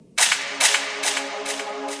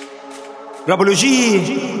رابولوجي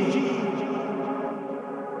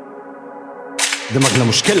دماغنا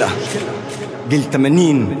مشكلة. جيل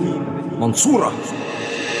 80 منصورة.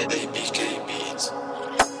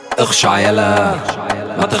 اخشع يلا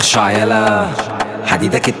ما تخشع يلا،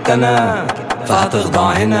 حديدك التنا فهتخضع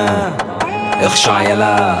هنا. اخشع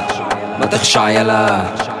يلا ما تخشع يلا،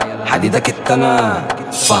 حديدك التنا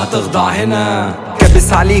فهتخضع هنا.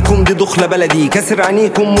 كابس عليكم دي دخلة بلدي، كسر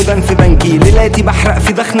عينيكم مدن في بنكي. ليلاتي بحرق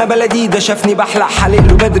في دخنة بلدي، ده شافني بحلق حلق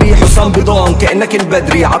له بدري. حسام بيضان كأنك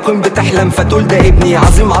البدري، عقيم بتحلم فتقول ده ابني.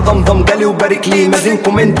 عظيم عضمضم جالي وبارك لي،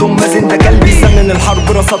 مازنكم انتم مازن ده كلبي. سنن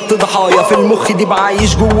الحرب رصدت ضحايا، في المخ دي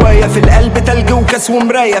بعايش جوايا. في القلب تلج وكاس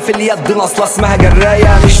ومراية، في اليد نصلة اسمها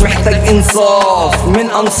جراية. مش محتاج انصاف من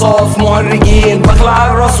انصاف مهرجين، بخلع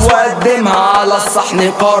الراس واقدمها على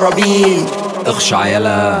الصحن قرابين. اخشع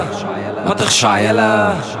يلا ما تخشع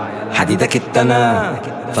يلا، حديدك التنا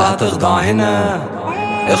فهتخضع هنا.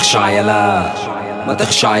 اخشع يلا ما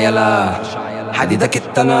تخشع يلا، حديدك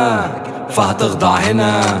التنا فهتخضع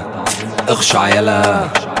هنا. اخشع يلا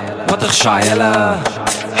ما تخشع يلا،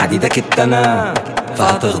 حديدك التنا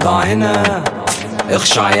فهتخضع هنا.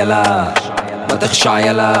 اخشع يلا ما تخشع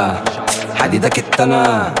يلا، حديدك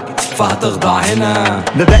التنا فهتخضع هنا.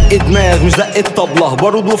 ده دق دماغ مش دق طبلة،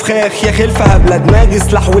 بارود وفخاخ يا خلفة هبلة. دماغي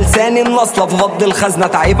سلاح ولساني النصلة، في فض الخزنة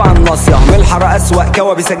تعيب عن ناصية. من الحارة أسوأ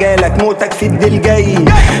كوابي سجالك، موتك في الديل جاي.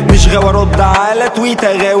 مش غاوي رد على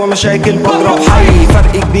تويتة، غاوي مشاكل بضرب حي.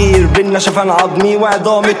 فرق كبير بينا شفان عظمي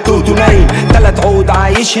وعظام التوتو نايم. 3 عود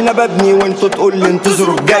عايش هنا ببني، وانتو تقول لي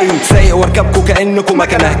انتظروا الجاي. سايق واركبكوا كأنكوا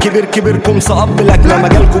مكنه، كبر كبركم سقط لكنه.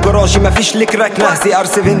 مجالكوا جراشي مفيش لك ركنه،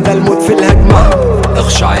 CR7 ده الموت في الهجمة.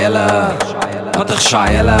 اخشع يلا ما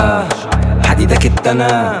تخشع يلا، حديدك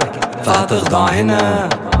التنا فهتخضع هنا.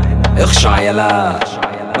 اخشع يلا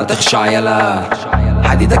ما تخشع يلا،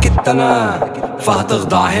 حديدك التنا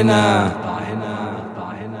فهتخضع هنا.